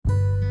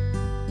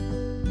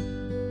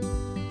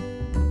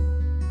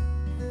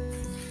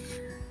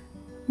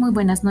Muy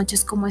buenas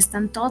noches, ¿cómo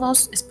están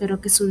todos?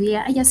 Espero que su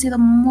día haya sido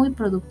muy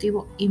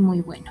productivo y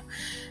muy bueno.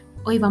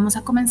 Hoy vamos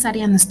a comenzar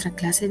ya nuestra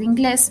clase de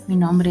inglés. Mi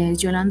nombre es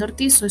Yolanda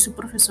Ortiz, soy su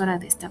profesora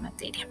de esta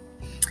materia.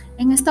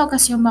 En esta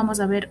ocasión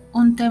vamos a ver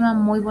un tema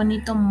muy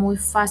bonito, muy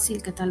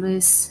fácil, que tal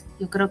vez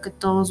yo creo que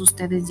todos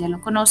ustedes ya lo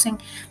conocen.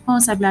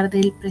 Vamos a hablar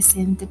del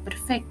presente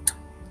perfecto,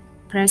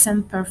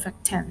 present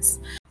perfect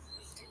tense.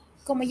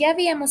 Como ya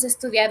habíamos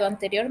estudiado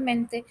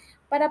anteriormente,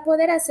 para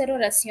poder hacer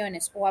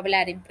oraciones o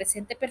hablar en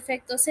presente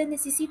perfecto se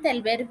necesita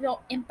el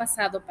verbo en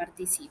pasado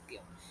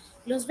participio.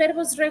 Los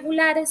verbos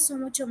regulares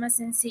son mucho más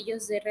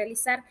sencillos de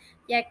realizar,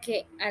 ya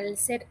que al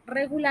ser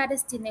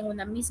regulares tienen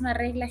una misma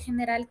regla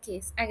general, que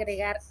es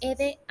agregar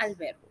ed al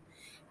verbo.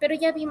 Pero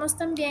ya vimos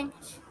también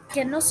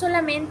que no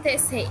solamente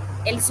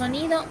el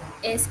sonido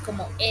es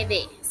como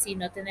ed,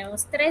 sino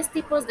tenemos tres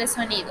tipos de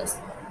sonidos: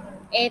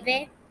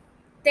 ed,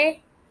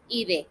 T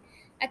y D.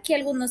 Aquí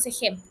algunos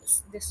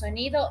ejemplos de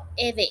sonido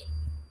ed: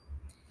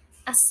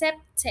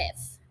 accepted,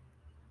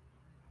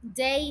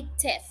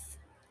 dated,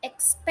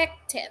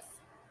 expected,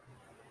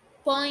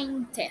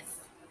 pointed.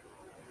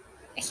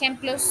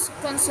 Ejemplos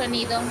con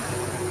sonido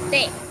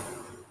D: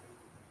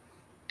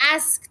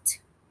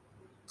 asked,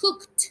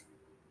 cooked,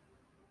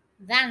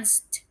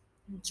 danced,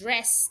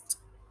 dressed,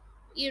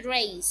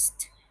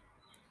 erased.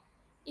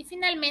 Y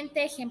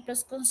finalmente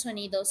ejemplos con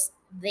sonidos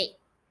D: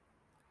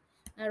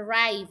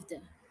 arrived,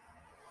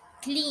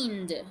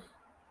 cleaned,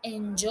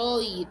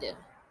 enjoyed,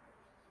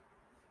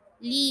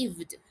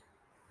 lived,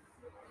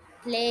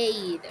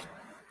 played,